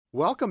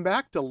Welcome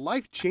back to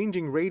Life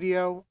Changing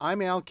Radio. I'm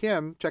Al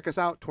Kim. Check us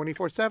out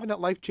 24/7 at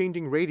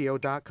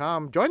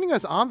lifechangingradio.com. Joining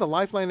us on the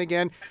Lifeline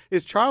again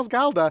is Charles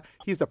Galda.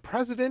 He's the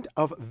president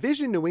of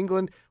Vision New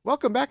England.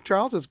 Welcome back,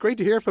 Charles. It's great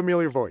to hear a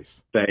familiar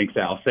voice. Thanks,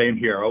 Al. Same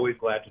here. Always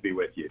glad to be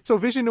with you. So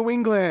Vision New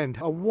England,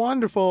 a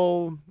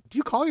wonderful, do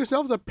you call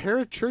yourselves a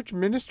parachurch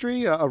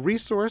ministry, a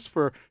resource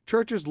for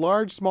churches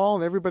large, small,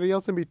 and everybody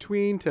else in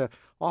between to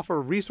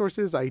offer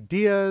resources,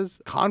 ideas,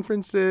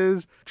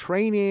 conferences,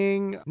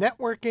 training,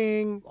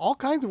 networking, all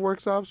kinds of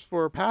workshops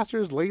for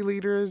pastors, lay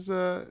leaders.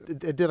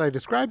 Did I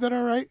describe that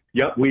all right?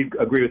 Yep, we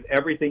agree with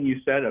everything you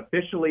said.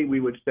 Officially,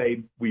 we would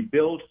say we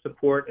build,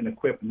 support, and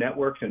equip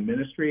networks and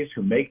ministries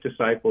who make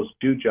disciples,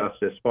 do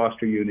justice,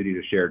 foster unity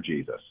to share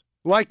Jesus.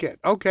 Like it.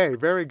 Okay,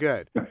 very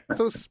good.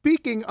 So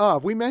speaking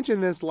of, we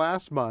mentioned this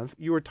last month.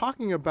 You were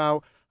talking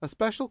about a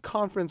special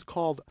conference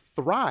called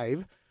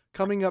Thrive,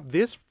 coming up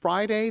this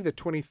Friday, the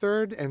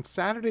 23rd, and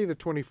Saturday, the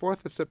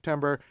 24th of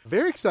September.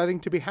 Very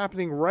exciting to be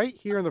happening right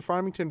here in the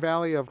Farmington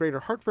Valley of Greater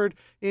Hartford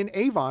in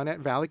Avon at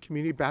Valley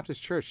Community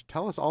Baptist Church.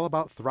 Tell us all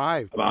about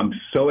Thrive. I'm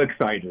so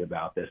excited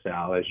about this,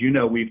 Al. As you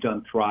know, we've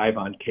done Thrive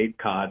on Cape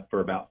Cod for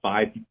about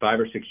five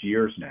or 6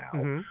 years now.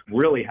 Mm-hmm.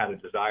 Really had a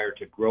desire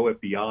to grow it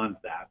beyond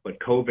that,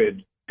 but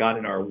COVID got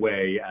in our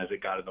way as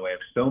it got in the way of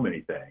so many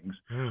things.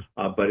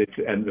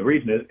 And the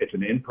reason is it's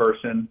an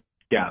in-person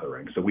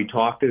gathering. So we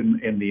talked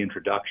in the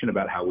introduction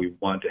about how we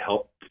want to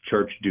help the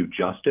church do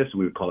justice.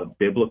 We would call it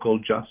biblical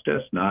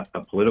justice, not a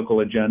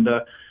political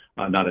agenda,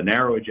 not a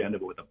narrow agenda,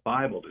 but what the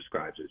Bible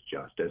describes as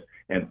justice.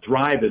 And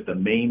Thrive is the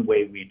main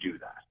way we do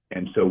that.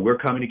 And so we're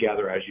coming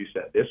together, as you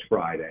said, this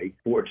Friday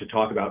to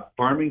talk about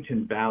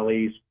Farmington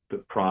Valley's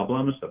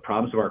problems of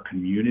our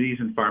communities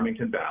in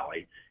Farmington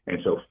Valley. And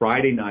so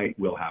Friday night,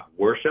 we'll have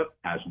worship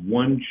as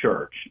one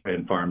church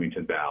in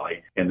Farmington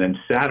Valley. And then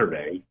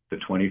Saturday, the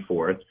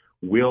 24th,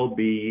 we'll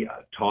be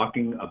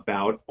talking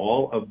about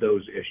all of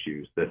those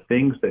issues, the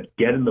things that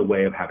get in the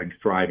way of having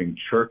thriving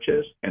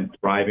churches and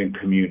thriving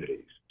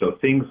communities. So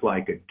things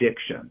like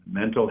addiction,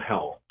 mental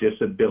health,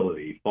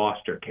 disability,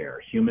 foster care,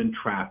 human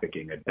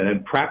trafficking, and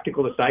then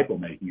practical disciple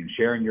making and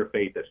sharing your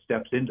faith that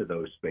steps into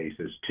those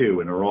spaces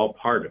too, and are all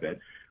part of it.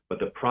 But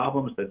the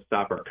problems that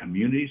stop our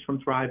communities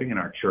from thriving and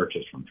our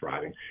churches from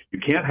thriving. You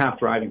can't have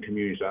thriving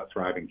communities without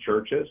thriving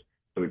churches.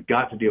 So we've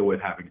got to deal with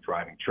having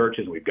thriving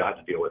churches, and we've got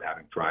to deal with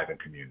having thriving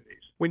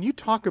communities. When you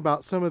talk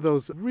about some of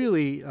those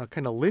really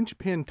kind of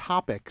linchpin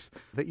topics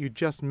that you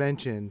just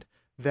mentioned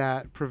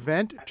that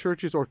prevent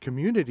churches or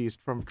communities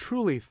from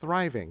truly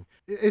thriving,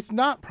 it's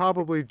not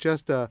probably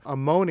just a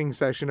moaning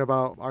session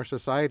about our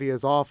society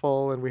is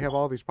awful and we have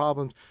all these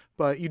problems,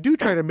 but you do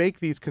try to make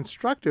these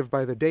constructive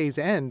by the day's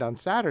end on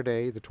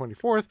Saturday, the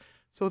 24th,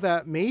 so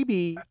that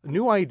maybe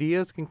new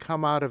ideas can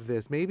come out of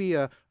this. Maybe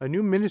a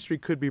new ministry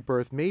could be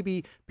birthed.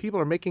 Maybe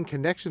people are making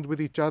connections with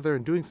each other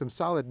and doing some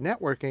solid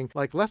networking.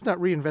 Like, let's not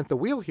reinvent the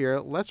wheel here.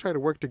 Let's try to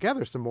work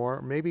together some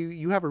more. Maybe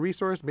you have a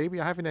resource. Maybe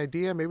I have an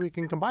idea. Maybe we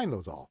can combine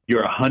those all.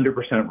 You're 100%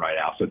 right,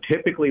 Al. So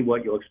typically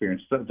what you'll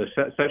experience, the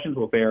sessions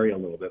will vary a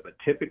little bit, but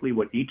typically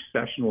what each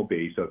session will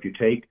be, so if you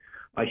take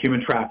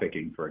human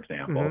trafficking, for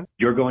example,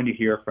 you're going to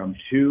hear from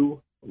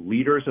two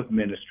leaders of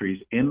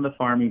ministries in the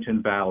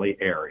Farmington Valley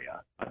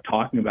area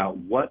talking about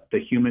what the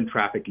human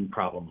trafficking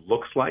problem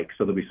looks like.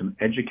 So there'll be some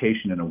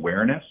education and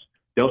awareness.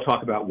 They'll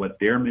talk about what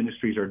their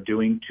ministries are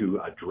doing to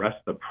address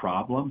the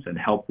problems and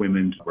help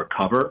women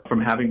recover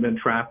from having been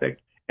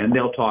trafficked. And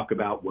they'll talk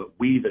about what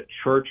we, the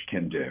church,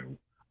 can do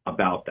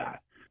about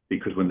that.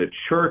 Because when the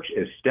church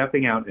is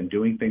stepping out and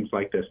doing things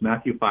like this,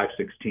 Matthew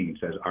 5:16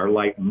 says, our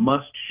light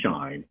must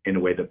shine in a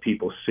way that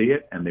people see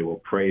it and they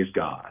will praise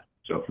God.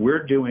 So if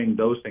we're doing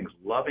those things,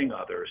 loving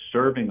others,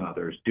 serving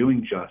others,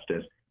 doing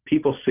justice,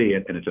 people see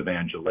it and it's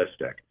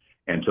evangelistic.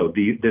 And so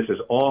this is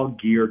all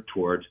geared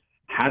towards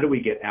how do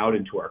we get out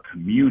into our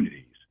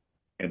communities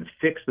and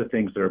fix the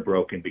things that are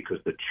broken, because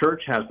the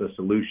church has the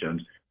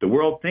solutions. The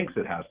world thinks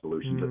it has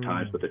solutions at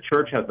times, but the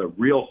church has the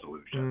real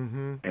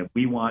solution. And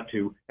we want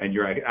to, and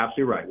you're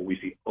absolutely right, what we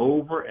see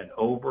over and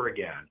over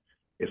again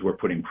is we're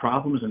putting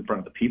problems in front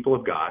of the people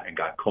of God, and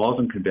God calls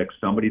and convicts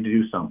somebody to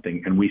do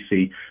something, and we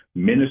see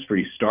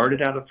ministries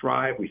started out of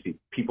Thrive. We see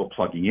people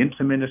plugging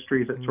into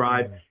ministries at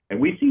Thrive, and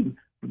we see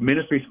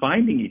ministries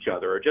finding each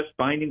other or just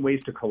finding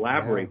ways to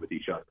collaborate with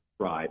each other at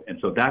Thrive. And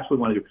so that's what we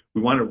want to do.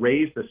 We want to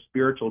raise the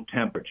spiritual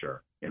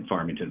temperature in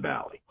Farmington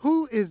Valley.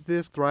 Who is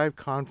this Thrive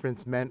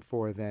Conference meant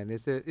for then?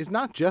 It's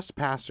not just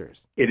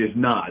pastors. It is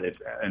not,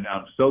 and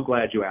I'm so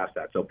glad you asked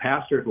that. So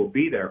pastors will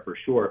be there for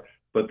sure,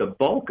 but the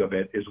bulk of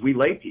it is we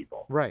lay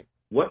people. Right.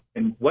 What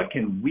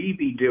can we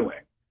be doing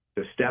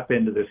to step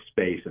into this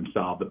space and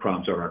solve the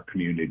problems of our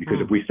community?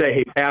 Because if we say,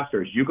 hey,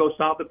 pastors, you go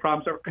solve the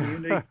problems of our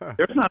community,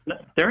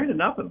 there ain't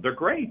enough of them. They're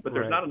great, but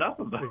there's not enough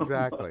of them.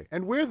 Exactly.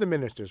 And we're the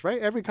ministers, right?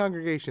 Every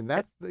congregation,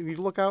 you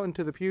look out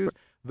into the pews,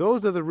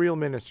 those are the real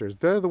ministers.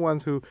 They're the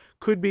ones who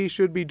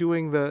should be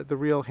doing the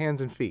real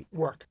hands and feet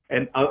work.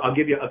 And I'll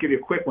give you a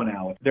quick one,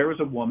 Alex. There was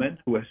a woman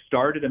who has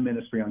started a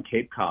ministry on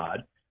Cape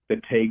Cod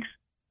that takes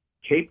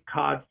Cape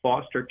Cod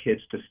foster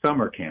kids to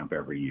summer camp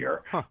every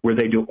year, where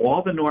they do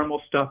all the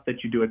normal stuff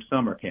that you do at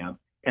summer camp,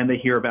 and they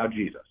hear about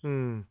Jesus.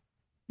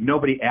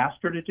 Nobody asked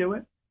her to do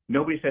it.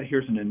 Nobody said,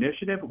 here's an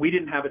initiative. We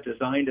didn't have it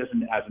designed as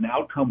an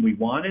outcome we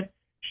wanted.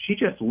 She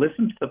just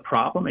listened to the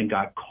problem, and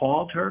God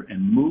called her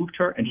and moved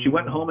her, and she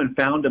went home and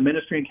found a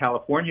ministry in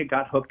California,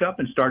 got hooked up,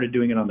 and started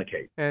doing it on the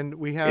Cape. And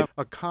we have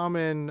a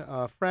common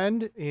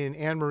friend in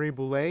Anne-Marie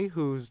Boulay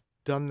who's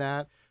done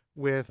that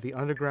with the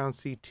Underground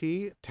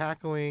CT,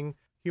 tackling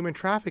human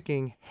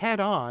trafficking head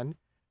on,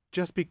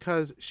 just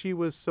because she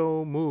was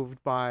so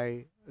moved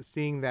by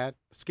seeing that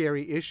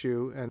scary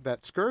issue and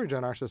that scourge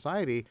on our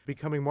society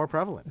becoming more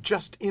prevalent,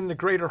 just in the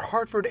greater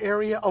Hartford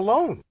area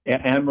alone.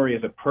 Anne-Marie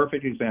is a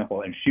perfect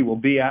example, and she will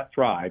be at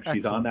Thrive.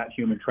 She's on that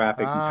human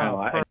trafficking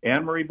panel.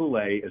 Anne-Marie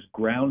Boulay is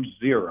ground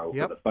zero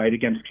for the fight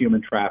against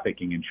human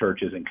trafficking in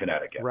churches in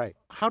Connecticut. Right.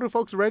 How do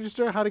folks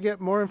register? How to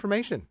get more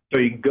information? So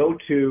you can go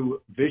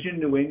to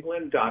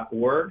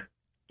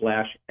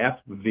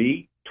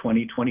visionnewengland.org/FV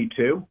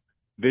 2022,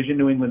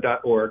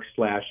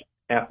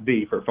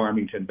 visionnewengland.org/FV for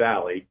Farmington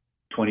Valley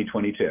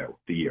 2022,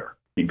 the year.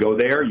 You go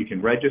there, you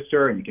can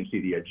register, and you can see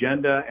the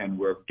agenda, and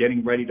we're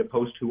getting ready to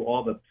post who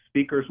all the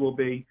speakers will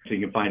be, so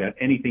you can find out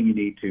anything you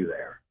need to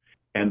there.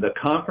 And the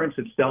conference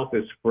itself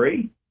is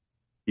free.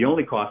 The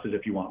only cost is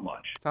if you want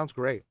lunch. Sounds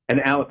great.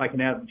 And Al, if I can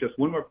add just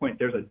one more point,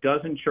 there's a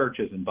dozen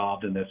churches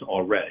involved in this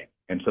already.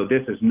 And so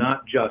this is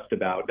not just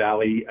about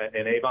Valley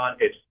and Avon,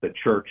 it's the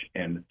church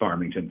in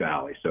Farmington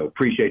Valley. So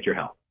appreciate your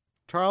help.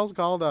 Charles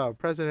Galda,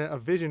 president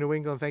of Vision New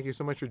England, thank you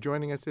so much for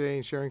joining us today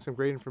and sharing some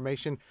great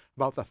information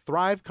about the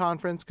Thrive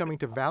Conference coming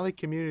to Valley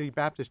Community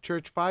Baptist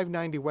Church,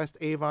 590 West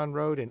Avon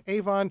Road in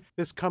Avon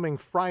this coming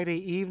Friday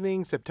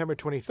evening, September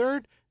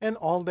 23rd, and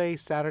all day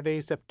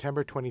Saturday,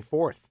 September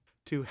 24th,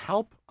 to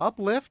help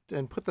uplift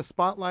and put the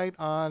spotlight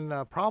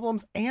on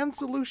problems and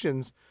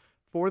solutions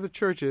for the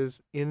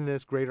churches in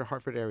this greater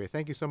Hartford area.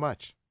 Thank you so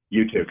much.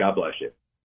 You too. God bless you.